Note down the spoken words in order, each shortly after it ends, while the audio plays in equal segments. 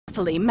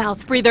Fully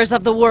mouth breathers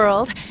of the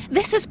world,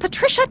 this is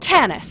Patricia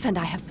Tanis, and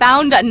I have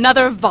found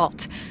another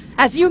vault.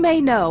 As you may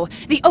know,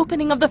 the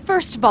opening of the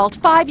first vault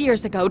 5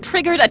 years ago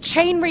triggered a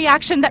chain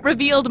reaction that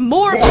revealed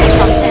more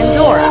vaults on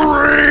Pandora.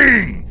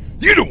 Boring!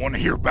 You don't want to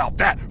hear about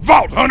that,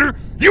 Vault Hunter!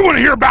 You want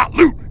to hear about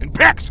loot and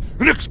packs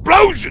and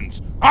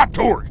explosions! I'm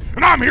Torgues,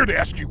 and I'm here to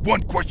ask you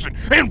one question,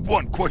 and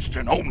one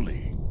question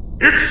only.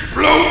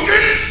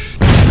 Explosions?!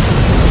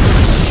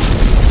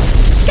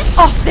 Get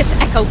off this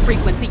echo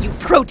frequency, you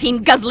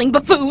protein-guzzling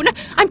buffoon!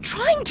 I'm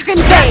trying to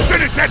convey— That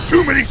sentence had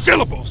too many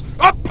syllables!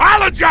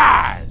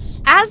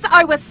 Apologize! As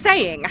I was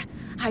saying,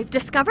 I've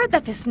discovered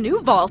that this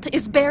new vault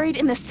is buried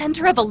in the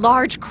center of a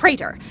large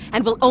crater,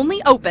 and will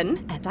only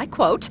open, and I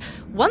quote,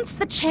 once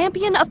the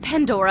champion of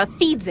Pandora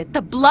feeds it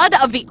the blood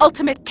of the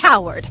ultimate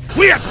coward.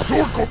 We at the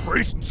Torgues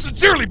Corporation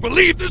sincerely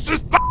believe this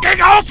is f***ing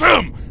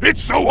awesome!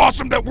 It's so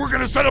awesome that we're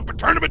gonna set up a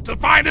tournament to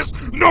find us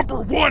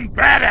 #1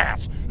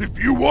 badass. If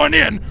you want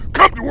in,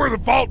 come to where the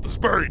vault is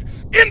buried,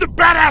 in the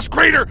badass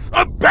crater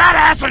of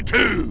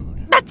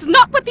Badassitude! That's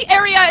not what the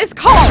area is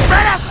called!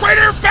 Badass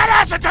crater,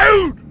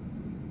 Badassitude!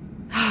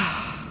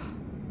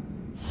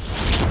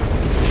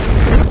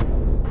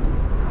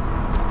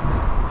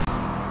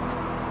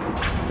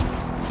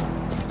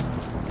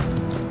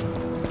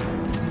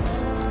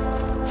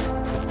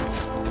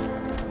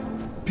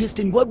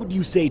 Piston, what would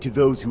you say to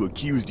those who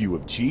accused you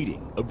of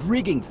cheating, of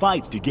rigging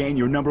fights to gain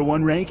your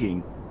 #1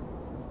 ranking?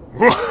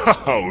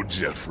 Wow,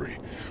 Jeffrey.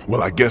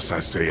 Well, I guess I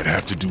say I'd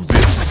have to do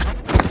this.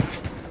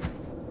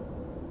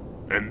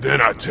 And then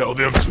I tell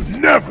them to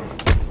never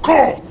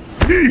call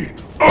me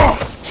a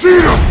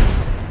cheater!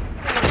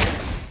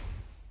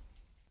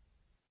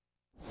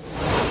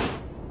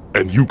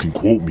 And you can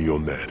quote me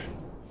on that.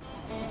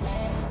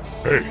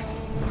 Hey,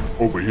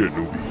 over here,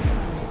 newbie.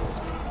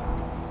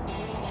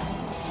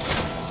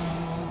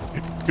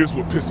 Here's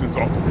what Piston's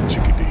offering,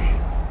 Chickadee.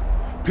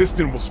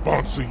 Piston will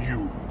sponsor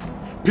you.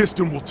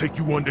 Piston will take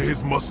you under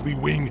his muscly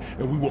wing,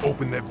 and we will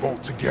open that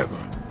vault together.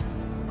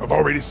 I've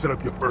already set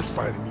up your first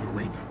fight in the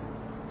arena.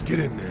 Get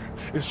in there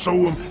and show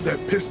him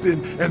that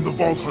Piston and the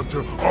Vault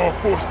Hunter are a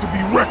force to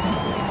be reckoned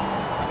with.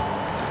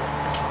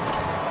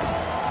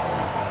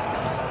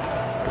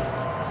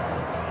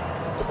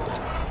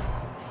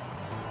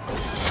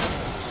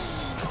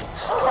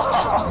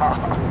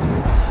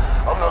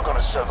 I'm not gonna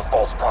share the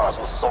false prize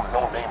with some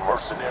no-name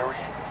mercenary.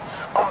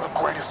 I'm the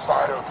greatest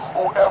fighter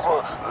who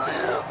ever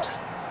lived.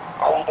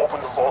 I will open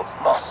the vault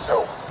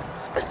myself,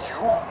 and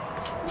you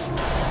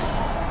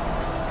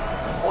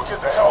will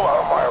get the hell out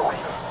of my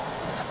arena.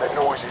 That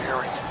noise you're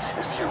hearing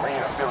is the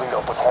arena filling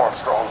up with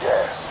Armstrong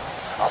gas.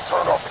 I've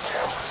turned off the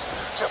cameras.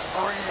 Just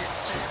breathe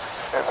deep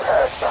and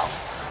pass out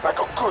like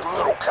a good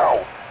little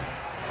coward.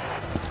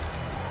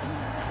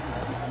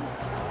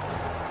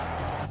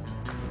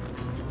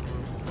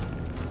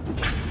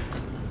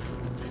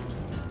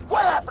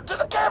 What happened to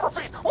the camera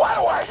feed? Why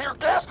do I hear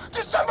gas?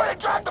 Did somebody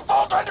drag the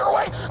Vault Hunter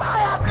away? I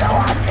have no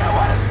idea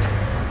what is...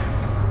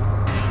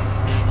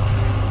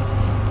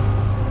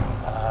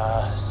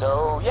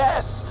 So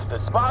yes, the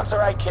sponsor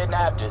I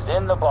kidnapped is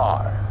in the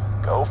bar.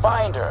 Go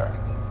find her.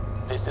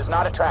 This is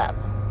not a trap.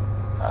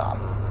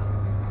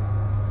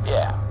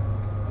 Yeah.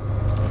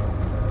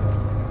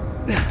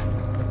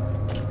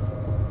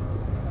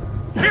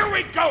 Here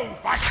we go,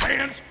 fight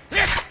fans!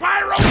 It's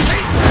Pyro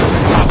Season,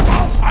 the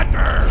Vault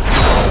Hunter!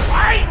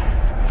 Fight!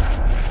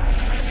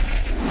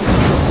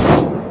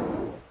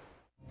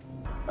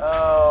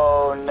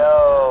 Oh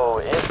no,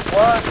 it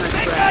was a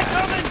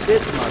trap.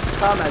 This must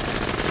come as...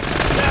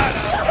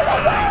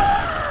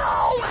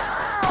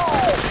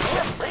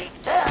 Him beat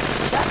dead!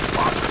 That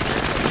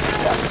sponsorship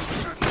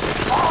shouldn't be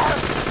hard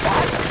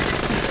fighting!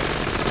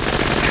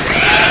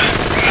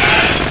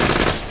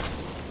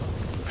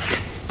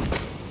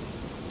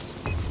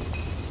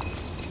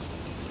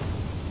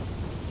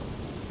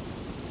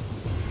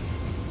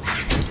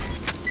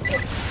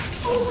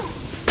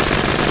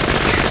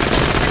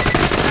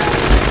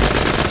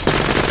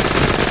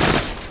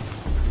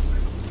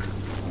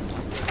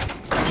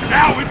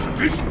 Now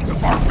introducing the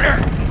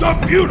barbaric, the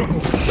beautiful,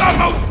 the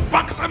most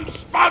buxom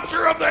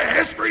sponsor of the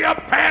history of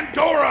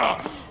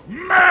Pandora,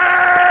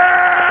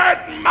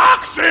 Mad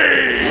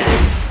Moxie!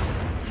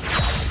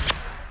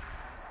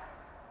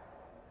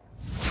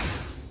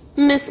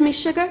 Miss me,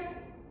 sugar?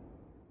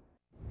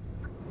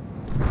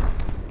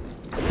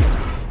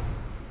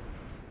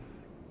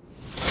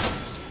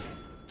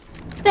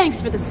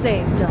 Thanks for the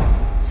save, doll.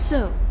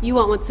 So, you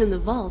want what's in the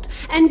vault,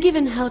 and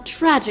given how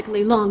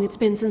tragically long it's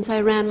been since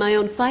I ran my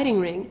own fighting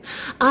ring,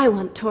 I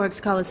want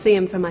Torgues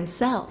Coliseum for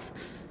myself.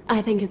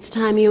 I think it's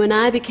time you and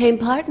I became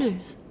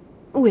partners.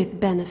 With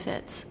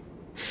benefits.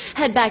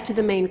 Head back to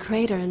the main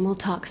crater and we'll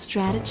talk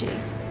strategy.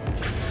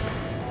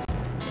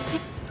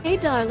 Hey,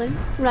 darling.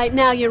 Right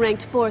now you're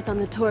ranked 4th on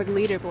the Torgue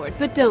leaderboard,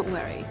 but don't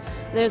worry.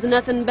 There's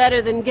nothing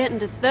better than getting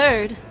to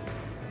 3rd.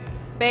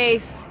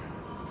 Base.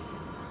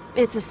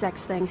 It's a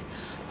sex thing.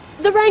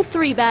 The rank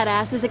 3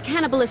 badass is a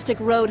cannibalistic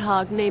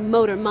roadhog named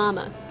Motor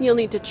Mama. You'll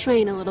need to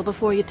train a little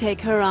before you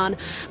take her on,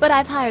 but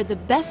I've hired the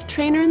best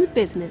trainer in the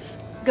business.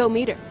 Go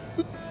meet her.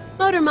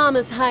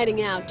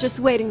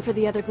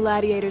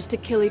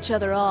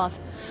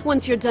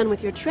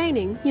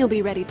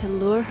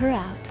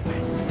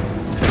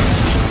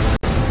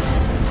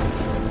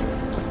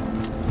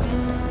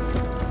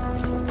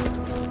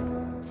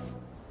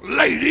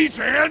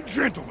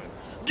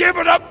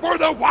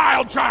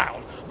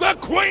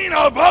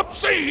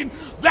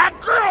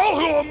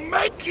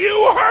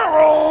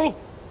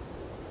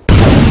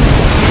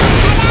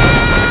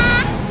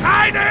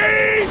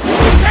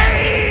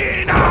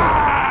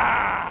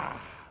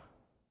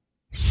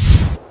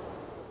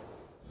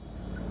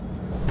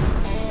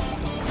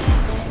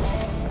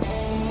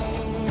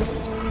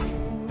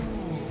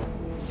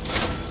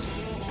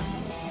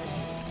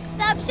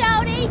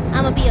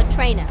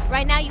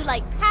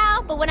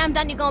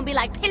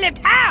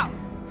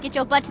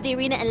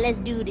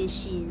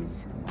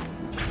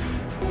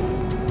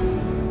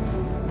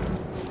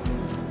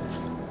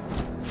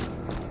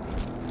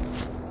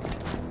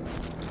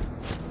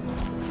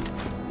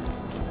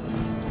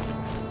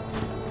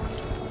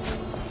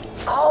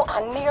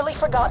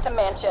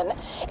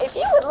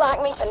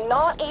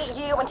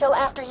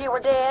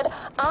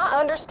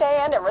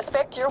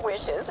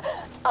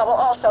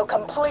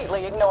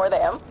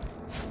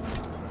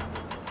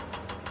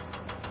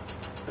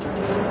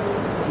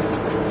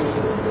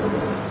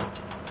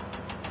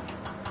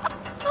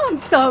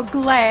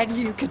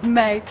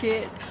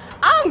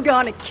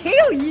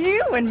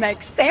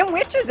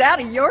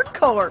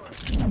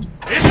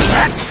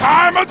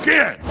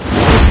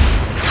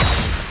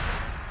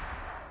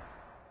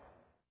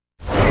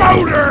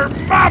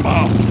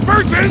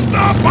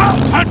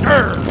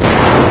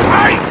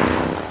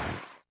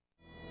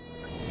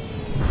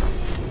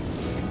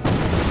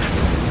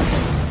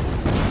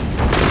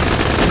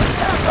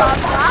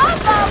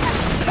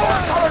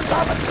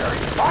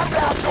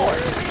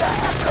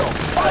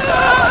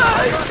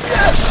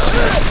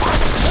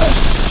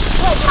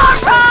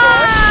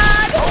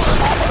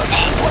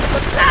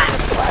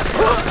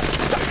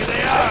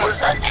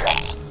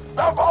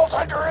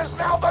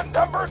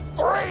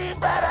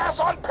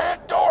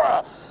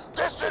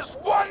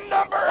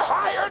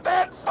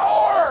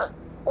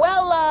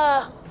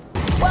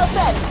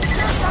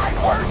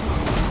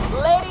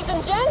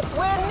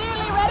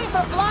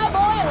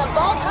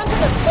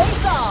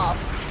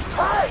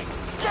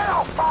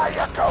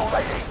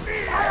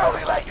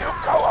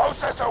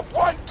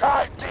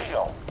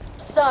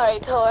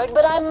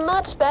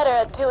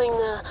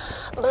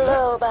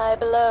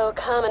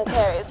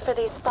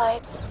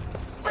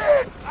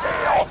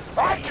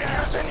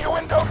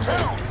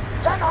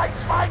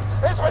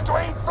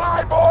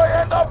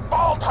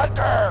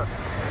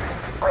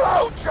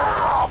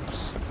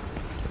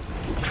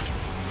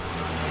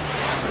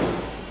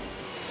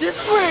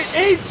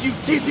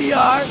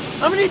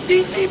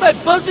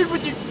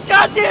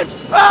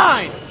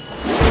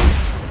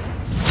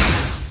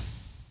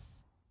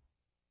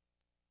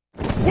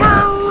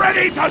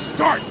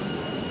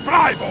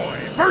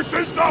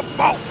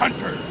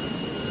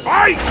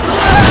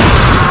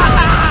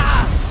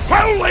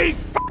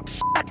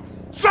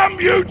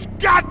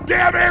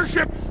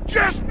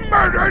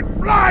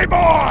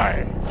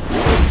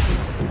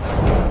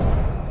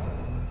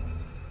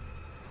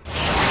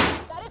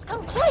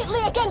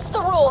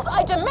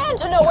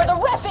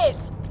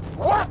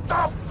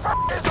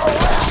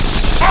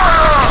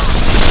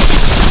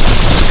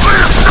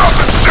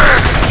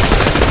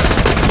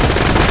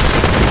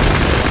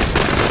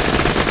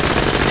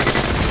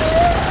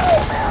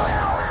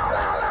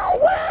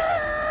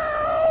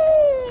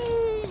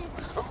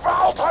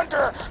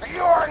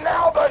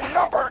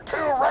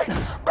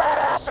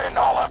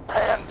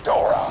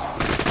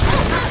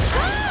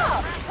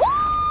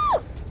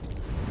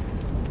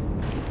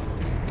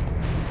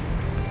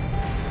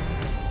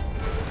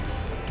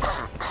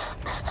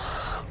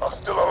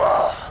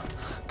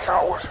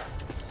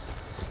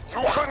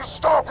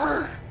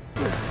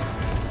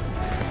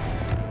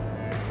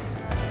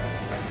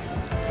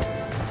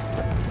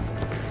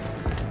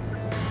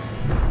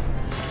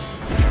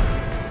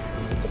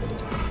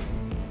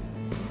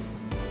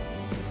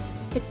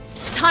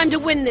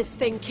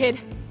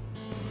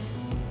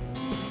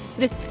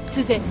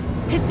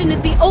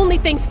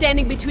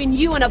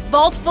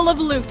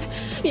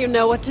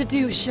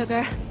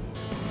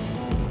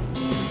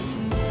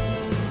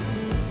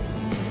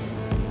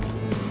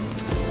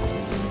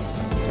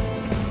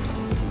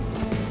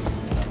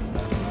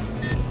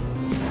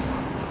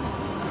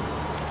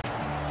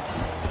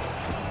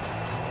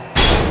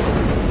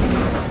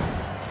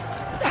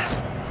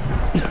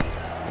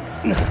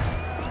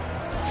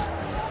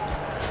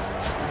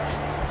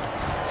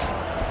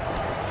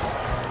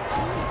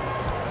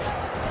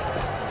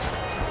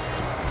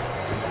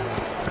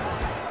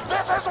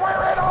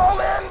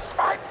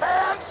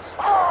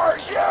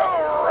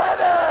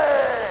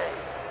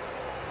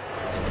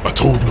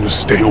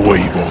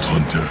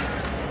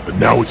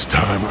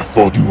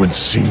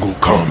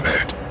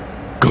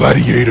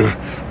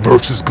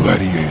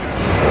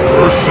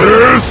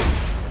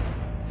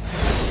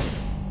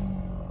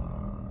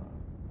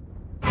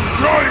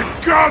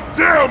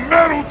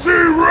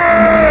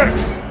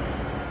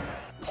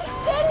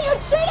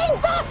 cheating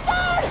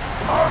bastard!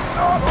 I'm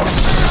not a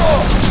cheater!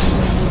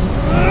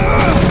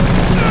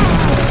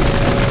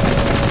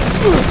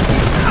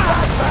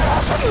 That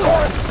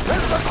Badassosaurus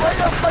is the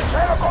greatest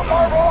mechanical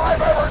marvel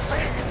I've ever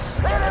seen!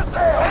 It is the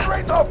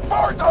Henry IV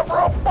of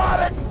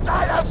robotic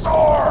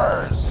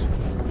dinosaurs!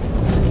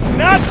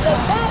 The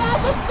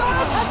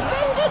Badassosaurus has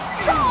been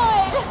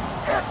destroyed!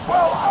 It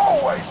will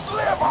always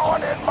live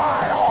on in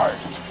my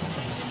heart!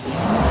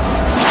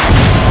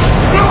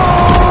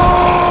 No!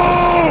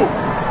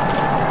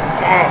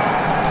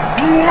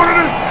 You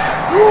wanted it?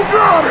 You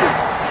got it!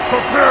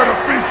 Prepare to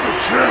feast the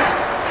champ!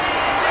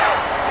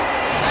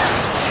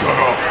 Shut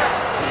up!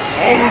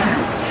 All of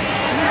you!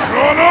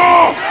 Shut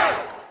up!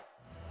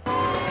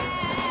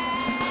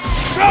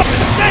 Drop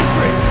the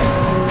sentry!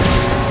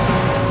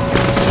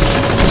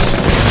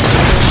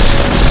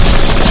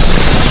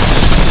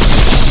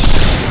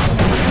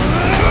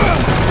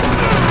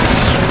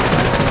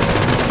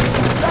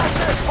 That's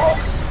it,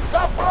 folks!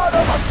 The blood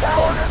of a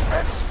coward has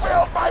been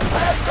spilled by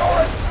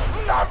Pandora's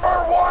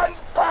 #1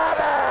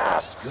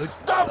 badass!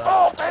 The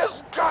vault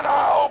is gonna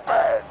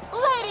open!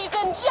 Ladies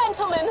and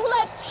gentlemen,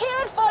 let's hear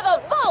it for the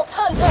Vault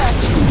Hunter!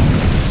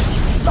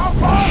 The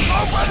vault's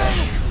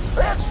opening!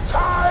 It's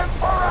time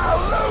for a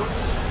loot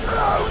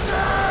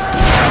explosion!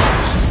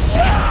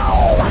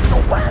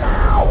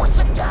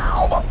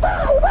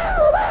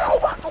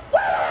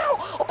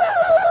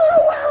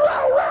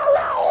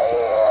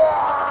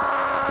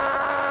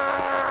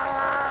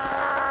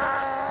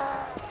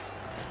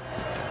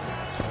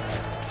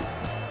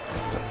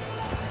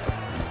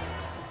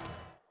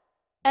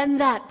 And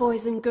that,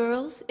 boys and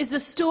girls, is the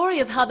story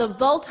of how the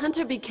Vault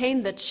Hunter became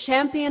the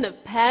champion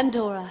of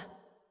Pandora.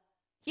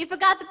 You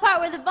forgot the part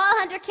where the Vault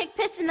Hunter kicked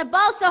Piston in the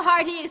balls so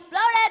hard he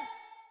exploded!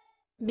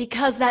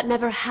 Because that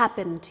never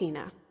happened,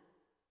 Tina.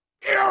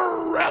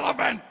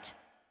 Irrelevant!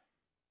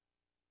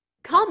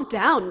 Calm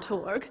down,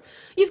 Torg.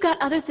 You've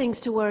got other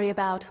things to worry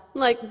about,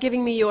 like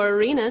giving me your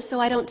arena so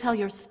I don't tell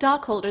your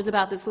stockholders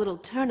about this little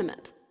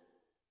tournament.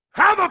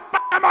 How the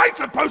f am I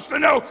supposed to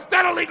know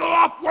that illegal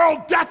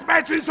off-world death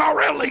matches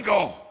are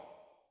illegal?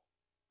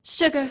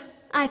 Sugar,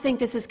 I think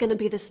this is going to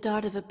be the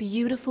start of a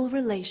beautiful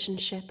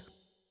relationship.